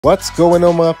What's going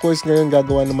on mga boys? Ngayon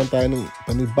gagawa naman tayo ng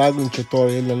panibagong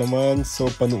tutorial na naman. So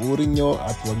panuorin nyo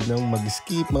at wag nang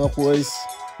mag-skip mga boys.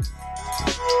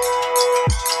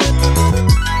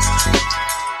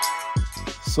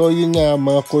 So yun nga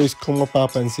mga boys, kung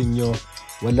mapapansin nyo,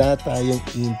 wala tayong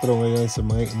intro ngayon sa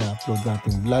mga ina-upload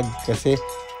nating vlog kasi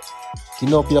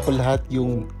kinopya ko lahat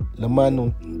yung laman ng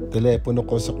telepono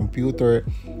ko sa computer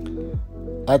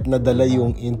at nadala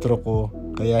yung intro ko.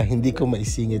 Kaya hindi ko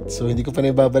maisingit. So hindi ko pa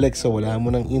na ibabalik. So wala mo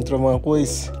ng intro mga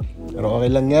quiz. Pero okay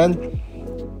lang yan.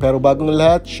 Pero bagong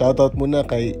lahat, shoutout muna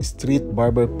kay Street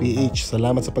Barber PH.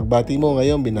 Salamat sa pagbati mo.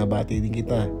 Ngayon binabati din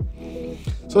kita.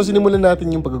 So sinimulan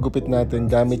natin yung paggugupit natin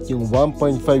gamit yung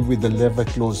 1.5 with the lever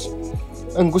close.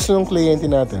 Ang gusto ng kliyente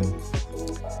natin,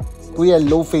 kuya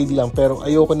low fade lang pero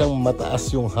ayoko nang mataas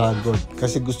yung hagod.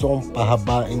 Kasi gusto kong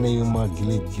pahabain na yung mga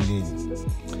gilid-gilid.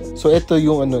 So ito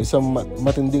yung isang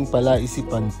matinding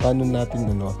palaisipan paano natin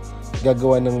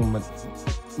gagawa ng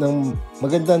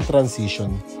magandang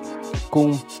transition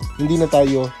kung hindi na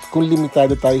tayo, kung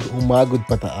limitado tayo humagod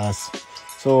pataas.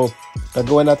 So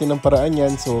gagawa natin ng paraan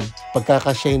yan. So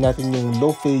pagkakasyahin natin yung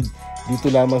low fade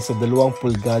dito lamang sa 2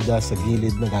 pulgada sa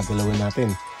gilid na gagalawin natin.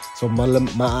 So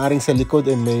maaring sa likod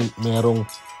ay merong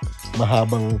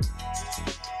mahabang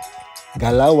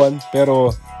galawan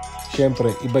pero syempre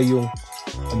iba yung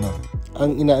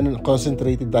ang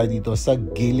concentrated tayo dito sa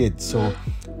gilid. So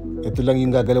ito lang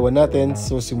yung gagalawan natin.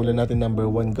 So simulan natin number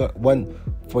 1.5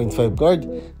 guard,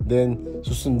 then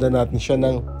susundan natin siya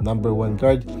ng number 1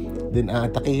 guard, then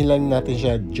aatakihin lang natin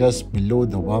siya just below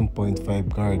the 1.5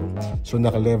 guard. So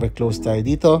naka lever close tayo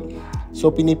dito.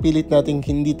 So pinipilit natin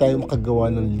hindi tayo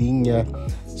makagawa ng linya.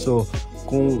 So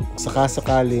kung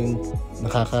sakasakaling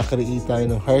nakaka-create tayo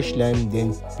ng harsh line, then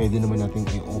pwede naman natin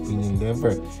i-open yung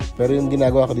lever. Pero yung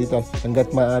ginagawa ko dito, hanggat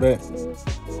maaari,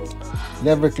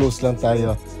 lever close lang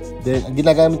tayo. Then, ang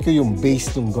ginagamit ko yung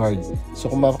base ng guard. So,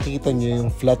 kung makikita nyo,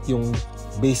 yung flat yung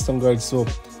base ng guard. So,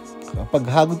 kapag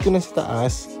hagod ko na sa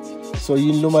taas, so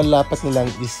yung lumalapat na lang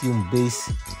is yung base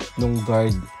ng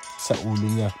guard sa ulo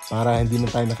niya. Para hindi na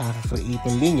tayo nakaka-create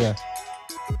ng linya.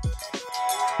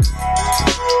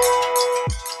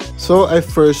 So I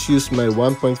first use my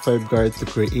 1.5 guard to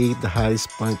create the highest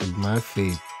point of my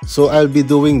fade. So I'll be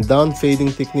doing down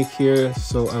fading technique here.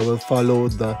 So I will follow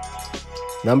the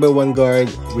number 1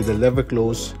 guard with the lever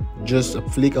close, just a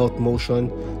flick out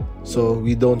motion, so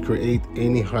we don't create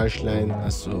any harsh line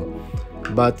as so.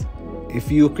 But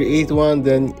if you create one,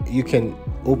 then you can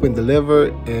open the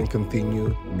lever and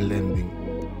continue blending.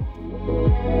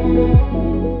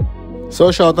 So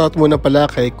shoutout muna pala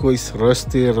kay Kuis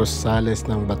Rusty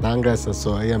Rosales ng Batangas.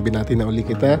 So ayan, binati na uli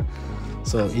kita.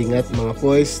 So ingat mga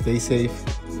Kuis, stay safe.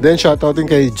 Then shoutoutin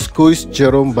kay Kuis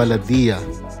Jerome Baladia.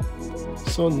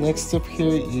 So next step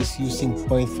here is using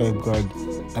 0.5 guard,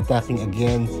 attacking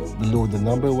again below the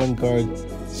number 1 guard.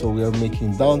 So we are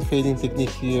making down fading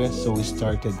technique here. So we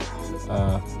started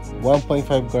 1.5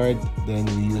 guard, then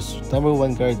we use number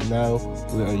 1 guard. Now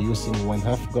we are using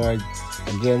 1/2 guard.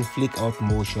 Again, flick out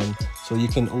motion, so you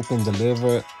can open the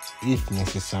lever if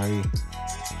necessary.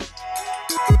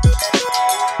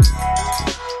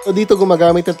 So dito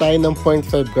gumagamit na tayo ng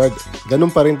 0.5 guard.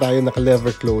 Ganun pa rin tayo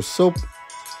naka-lever close. So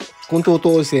kung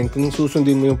tutuusin, kung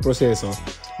susundin mo yung proseso,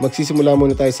 magsisimula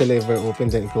muna tayo sa lever open,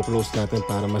 then i-close natin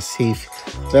para mas safe.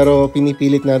 Pero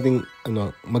pinipilit natin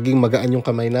maging magaan yung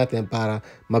kamay natin para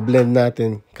ma-blend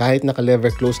natin kahit naka-lever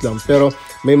close lang. Pero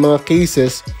may mga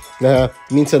cases na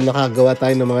minsan nakagawa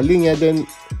tayo ng mga linya, then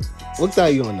huwag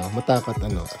tayo matakot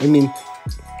I mean,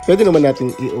 pwede naman natin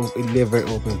i-lever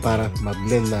open para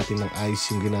ma-blend natin ng ayos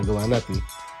yung ginagawa natin.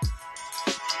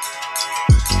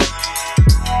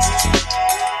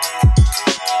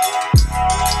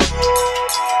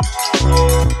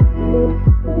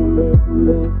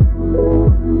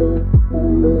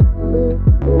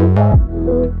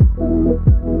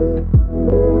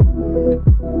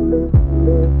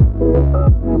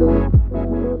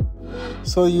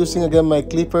 So using again my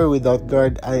clipper without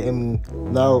guard, I am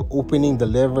now opening the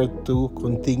lever to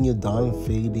continue down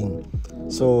fading.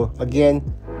 So again,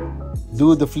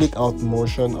 do the flick out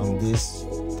motion on this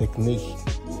technique.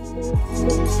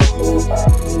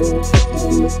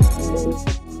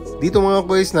 Dito mga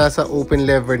boys, nasa open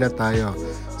lever na tayo.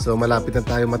 So malapit na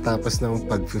tayo matapos ng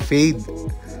pag-fade.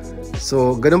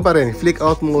 So ganun pa rin, flick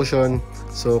out motion.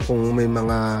 So kung may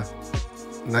mga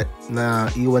na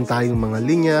iwan tayong mga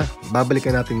linya,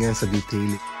 babalikan natin yan sa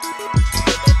detailing.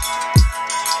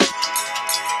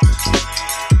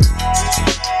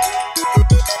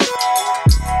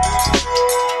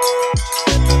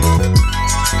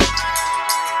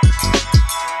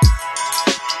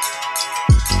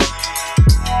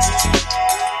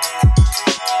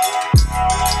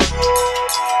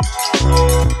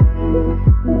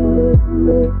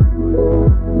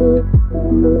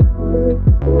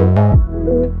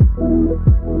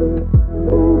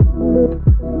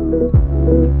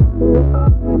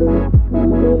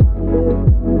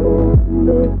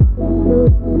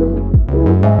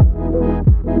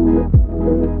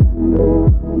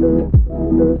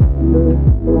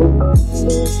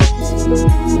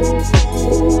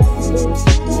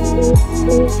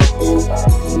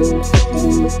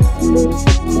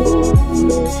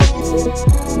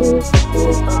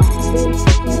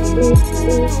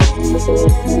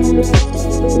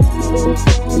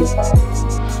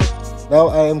 Now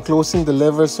I am closing the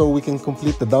lever so we can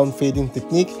complete the down fading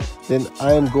technique. Then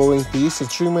I am going to use a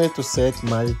trimmer to set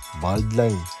my bald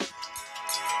line.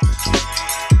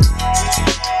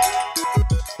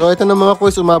 So ito na mga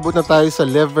kuys, umabot na tayo sa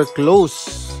lever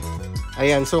close.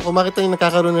 Ayan, so kung makita nyo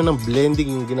nakakaroon na ng blending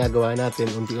yung ginagawa natin,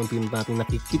 unti-unti natin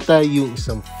nakikita yung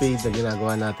isang fade na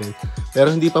ginagawa natin.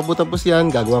 Pero hindi pa po tapos yan,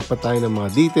 gagawa pa tayo ng mga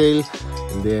detail,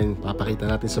 and then papakita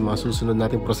natin sa mga susunod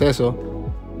nating proseso.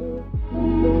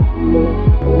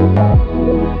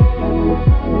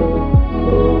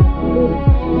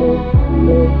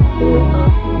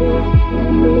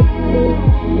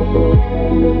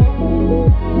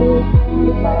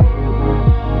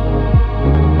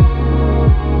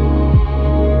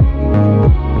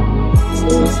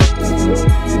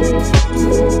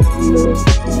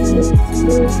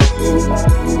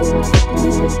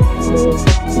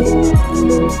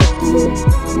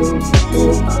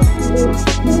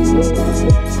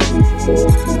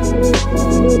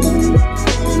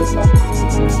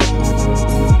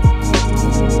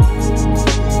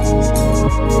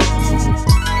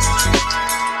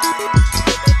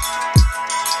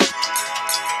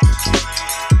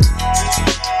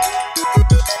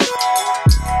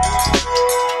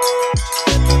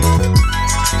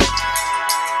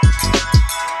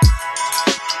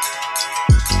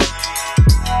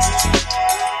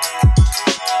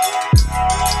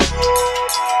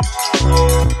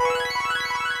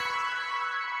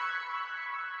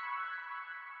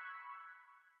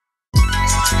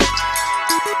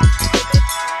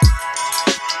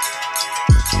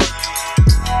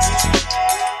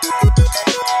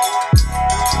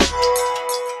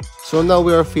 So now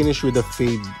we are finished with the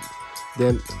fade.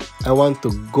 Then I want to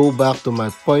go back to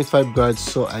my 0.5 guard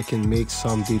so I can make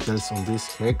some details on this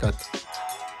haircut.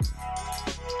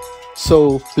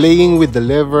 So playing with the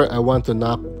lever, I want to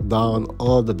knock down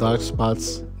all the dark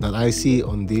spots that I see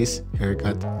on this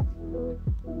haircut.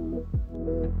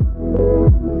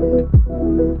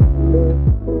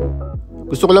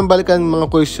 Gusto ko lang balikan mga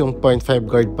kuys yung 0.5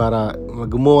 guard para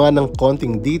gumawa ng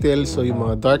konting detail. So yung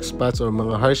mga dark spots or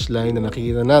mga harsh line na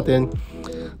nakikita natin,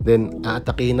 then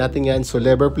aatakihin natin yan. So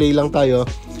lever play lang tayo.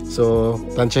 So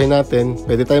tansyahin natin.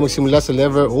 Pwede tayo magsimula sa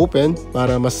lever open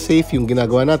para mas safe yung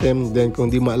ginagawa natin. Then kung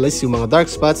di maalis yung mga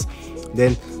dark spots,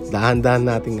 then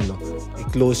dahan-dahan natin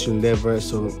i-close yung lever.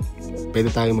 So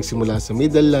pwede tayo magsimula sa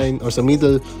middle line or sa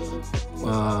middle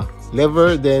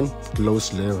lever, then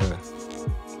close lever.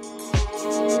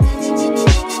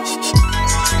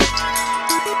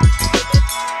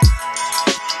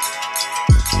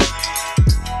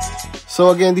 So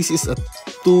again, this is a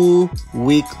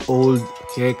 2-week-old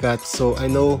haircut. So I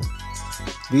know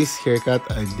this haircut,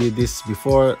 I did this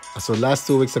before, so last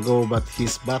 2 weeks ago, but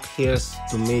he's back here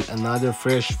to make another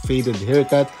fresh faded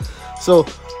haircut. So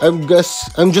I'm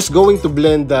just going to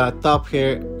blend the top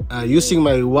hair using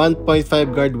my 1.5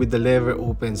 guard with the lever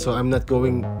open. So I'm not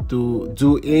going to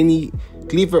do any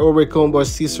clipper over comb or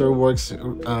scissor works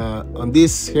on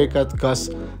this haircut because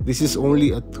this is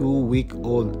only a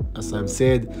 2-week-old, as I've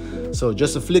said. So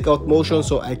just a flick out motion,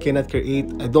 so I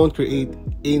don't create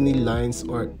any lines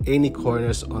or any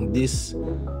corners on this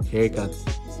haircut.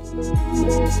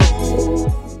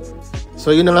 So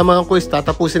yun na nga mga kuys,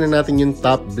 tatapusin na natin yung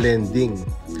top blending.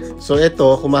 So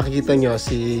ito, kung makikita nyo,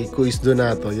 si Kuis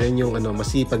Donato, yan yung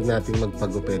masipag nating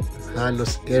magpagupit.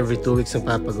 Halos every 2 weeks ang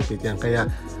papagupit yan. Kaya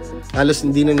halos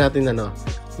hindi na natin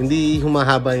hindi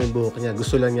humahaba yung buhok niya.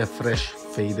 Gusto lang niya fresh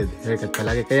faded haircut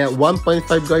palagi. Kaya 1.5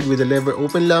 guard with the lever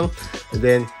open lang, and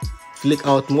then flick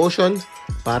out motion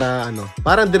para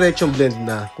parang diretsong blend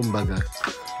na kumbaga.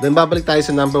 Then babalik tayo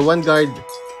sa number 1 guard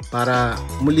para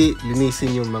muli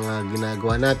linisin yung mga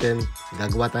ginagawa natin.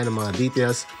 Gagawa tayo ng mga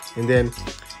details, and then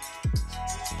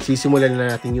sisimulan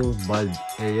na natin yung bald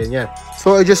area niya.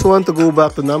 So I just want to go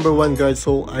back to number 1 guard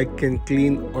so I can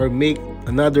clean or make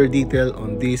another detail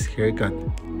on this haircut.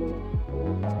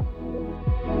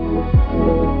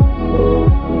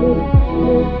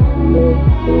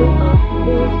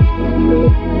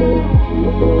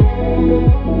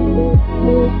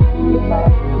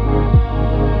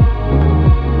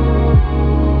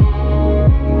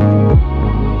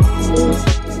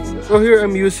 So here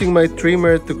I'm using my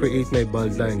trimmer to create my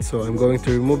bald line. So I'm going to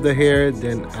remove the hair,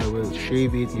 then I will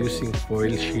shave it using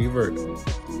foil shaver.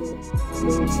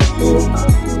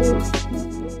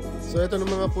 So ito na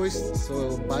mga boys,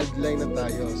 so bald line na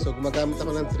tayo. So gumagamit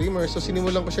ako ng trimmer. So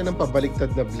sinimulan ko siya ng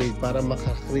pabaliktad na blade para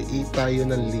makakreate tayo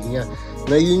ng linya.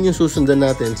 Na yun yung susundan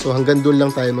natin. So hanggang doon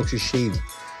lang tayo mag-shave.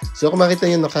 So kung makita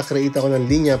nyo, nakakreate ako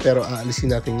ng linya, pero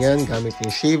aalisin natin yan gamit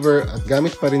yung shaver at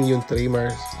gamit pa rin yung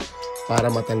trimmer para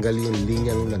matanggal yung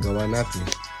linyang nagawa natin.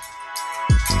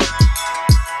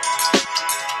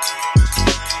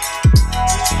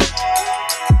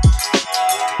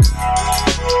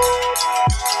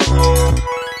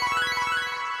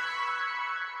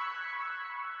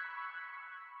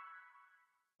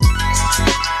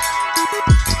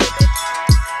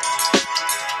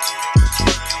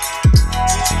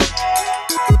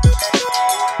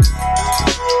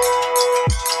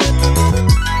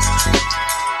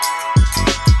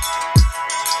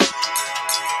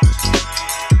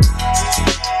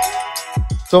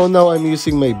 So now I'm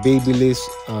using my Babyliss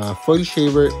foil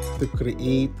shaver to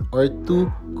create or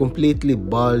to completely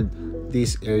bald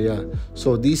this area.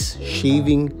 So this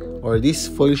shaving or this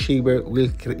foil shaver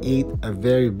will create a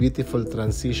very beautiful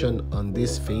transition on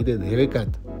this faded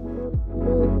haircut.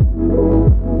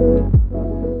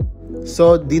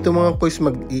 So dito mga boys,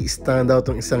 mag-i-stand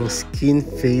out ang isang skin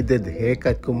faded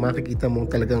haircut kung makikita mo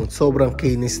talagang sobrang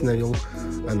kinis na yung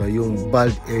yung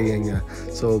bald area niya.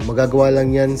 So magagawa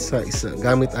lang yan sa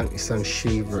gamit ang isang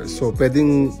shaver. So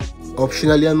pwedeng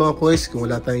optional yan mga boys kung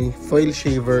wala tayong foil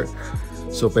shaver.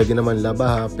 So pwede naman laba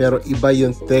ha, pero iba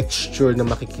yung texture na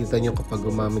makikita nyo kapag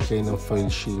gumamit kayo ng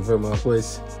foil shaver mga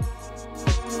boys.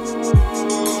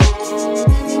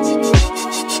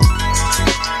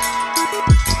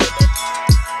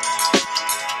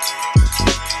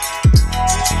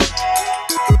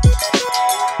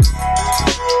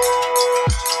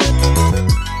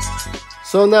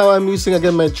 So now I'm using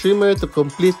again my trimmer to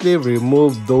completely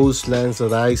remove those lines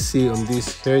that I see on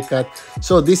this haircut.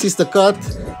 So this is the cut.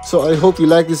 So I hope you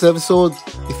like this episode.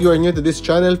 If you are new to this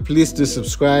channel, please do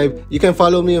subscribe. You can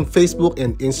follow me on Facebook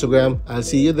and Instagram. I'll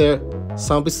see you there.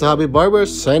 Sampitz the Hobby Barber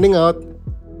signing out.